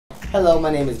Hello, my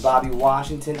name is Bobby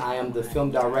Washington. I am the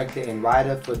film director and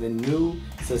writer for the new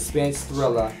suspense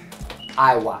thriller,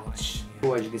 iWatch.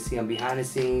 As you can see, I'm behind the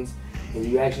scenes, and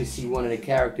you actually see one of the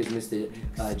characters, Mr.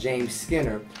 James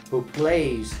Skinner, who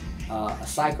plays a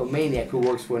psychomaniac who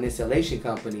works for an installation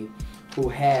company who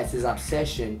has his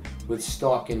obsession with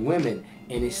stalking women,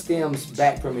 and it stems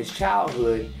back from his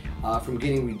childhood, from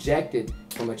getting rejected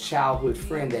from a childhood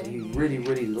friend that he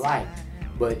really liked,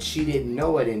 but she didn't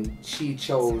know it, and she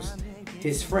chose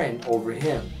his friend over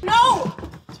him. No!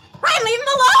 Ryan, leave him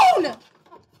alone!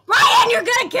 Ryan, you're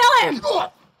gonna kill him!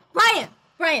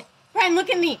 Ryan, look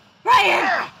at me!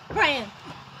 Ryan!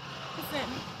 Listen,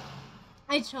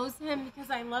 I chose him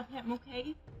because I love him,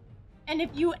 okay? And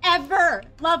if you ever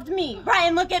loved me,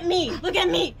 Ryan, look at me!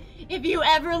 If you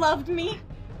ever loved me,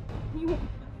 you won't.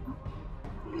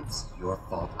 It's your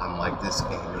fault I'm like this,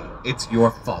 Amy. It's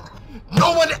your fault.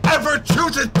 No one ever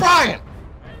chooses Brian!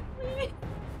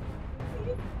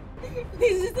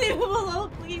 Please just leave him alone,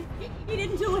 please. He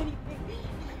didn't do anything.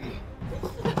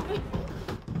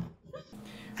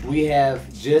 We have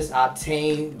just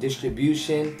obtained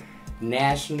distribution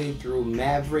nationally through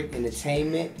Maverick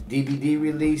Entertainment, DVD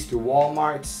release through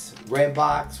Walmart's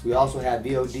Redbox. We also have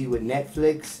VOD with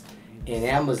Netflix and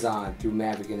Amazon through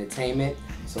Maverick Entertainment.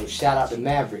 So shout out to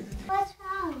Maverick. What's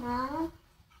wrong, Mom?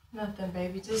 Nothing,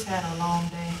 baby. Just had a long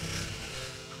day.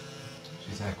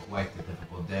 She's had quite the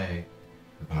difficult day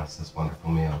cooking us this wonderful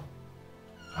meal.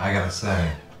 I gotta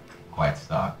say, quite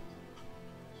stocked.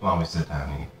 So why don't we sit down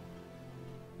and eat?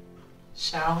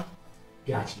 Shower.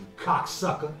 Got you,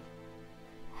 cocksucker.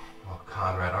 Oh,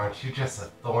 Conrad, aren't you just a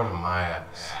thorn in my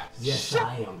ass? Yes,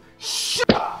 I am.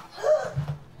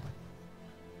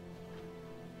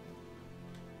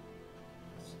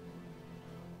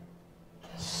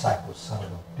 Psycho son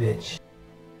of a bitch.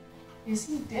 Is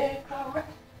he dead, Conrad?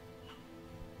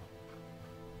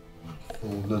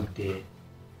 Fool look dead.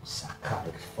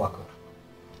 Psychotic fucker.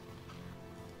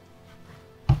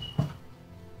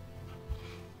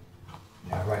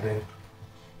 You all right, baby?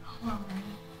 I'm all right.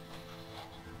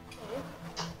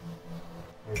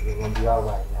 Everything gonna be all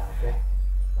right now, okay?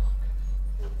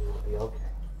 Everything will be okay.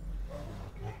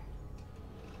 Okay?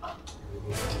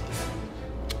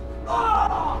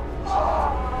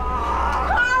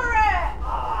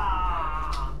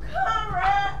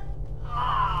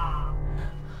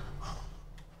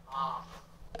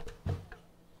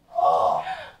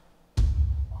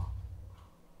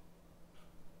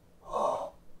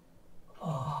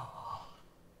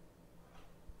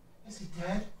 Is he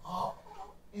dead?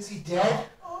 Is he dead?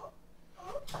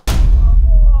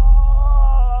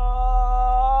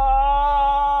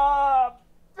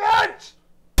 Bitch!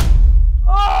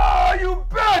 Oh, you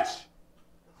bitch!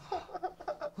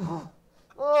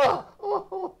 I'll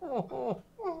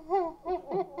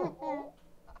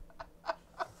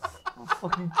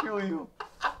fucking kill you.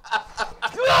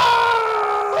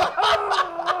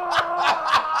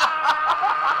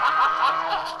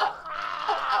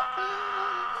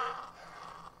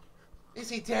 Is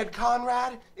he dead,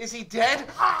 Conrad? Is he dead?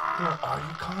 Are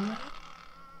you, Conrad?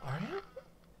 Are you?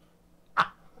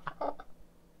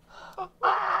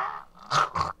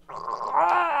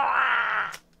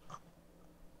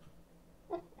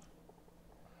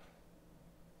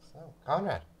 So,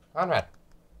 Conrad,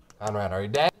 are you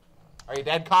dead? Are you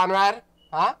dead, Conrad?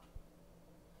 Huh?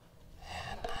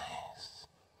 Yeah, nice.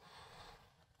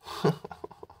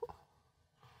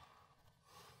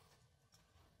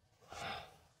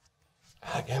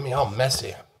 Get me all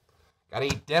messy. Gotta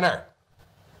eat dinner.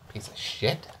 Piece of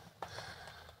shit.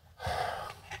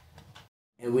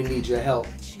 And we need your help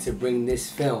to bring this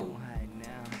film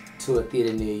to a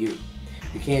theater near you.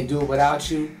 We can't do it without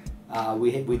you.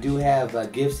 We do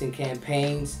have gifts and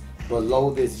campaigns below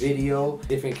this video.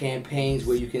 Different campaigns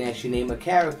where you can actually name a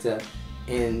character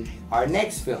in our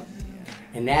next film.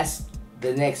 And that's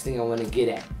the next thing I want to get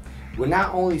at. We're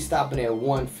not only stopping at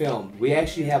one film, we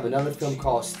actually have another film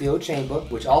called Steel Chamber,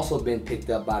 which also been picked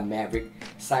up by Maverick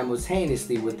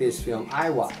simultaneously with this film,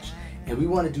 iWatch. And we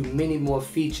want to do many more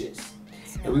features.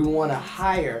 And we want to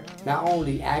hire not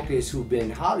only actors who've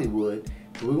been in Hollywood,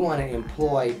 but we want to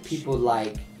employ people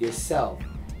like yourself.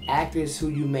 Actors who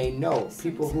you may know,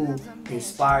 people who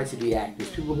inspire to be actors,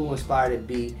 people who inspire to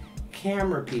be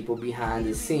camera people behind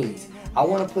the scenes. I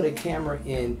want to put a camera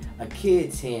in a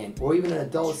kid's hand or even an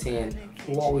adult's hand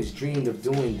who always dreamed of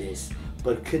doing this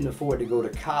but couldn't afford to go to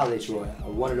college or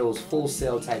one of those Full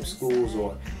Sail type schools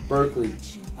or Berkeley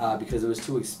because it was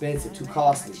too expensive, too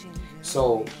costly.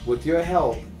 So with your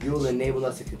help, you'll enable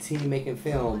us to continue making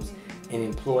films and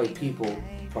employ people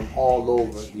from all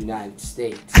over the United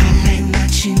States. I'm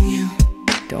watching you.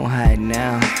 Don't hide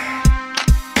now.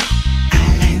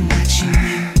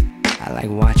 like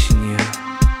watching you.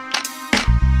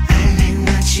 I like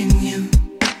watching you.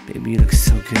 Baby, you look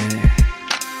so good.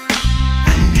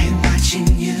 I like watching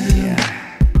you.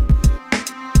 Yeah.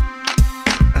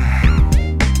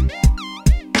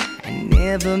 I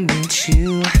never meant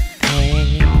you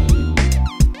pain.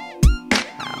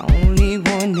 I only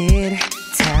wanted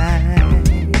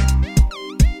time.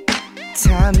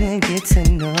 Time to get to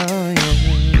know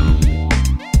you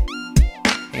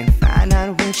and find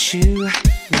out what you like.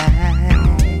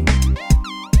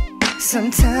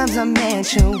 Sometimes I'm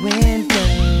at your window,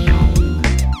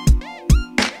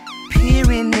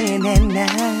 peering in at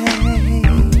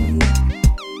night,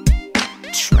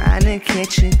 trying to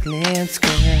catch a glimpse,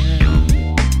 girl,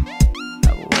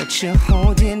 of what you're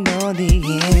holding on the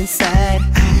inside.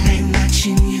 I like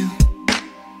watching you.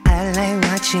 I like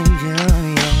watching you,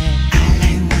 yeah. I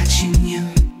like watching you.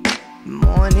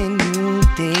 Morning, noon,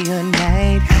 day or night.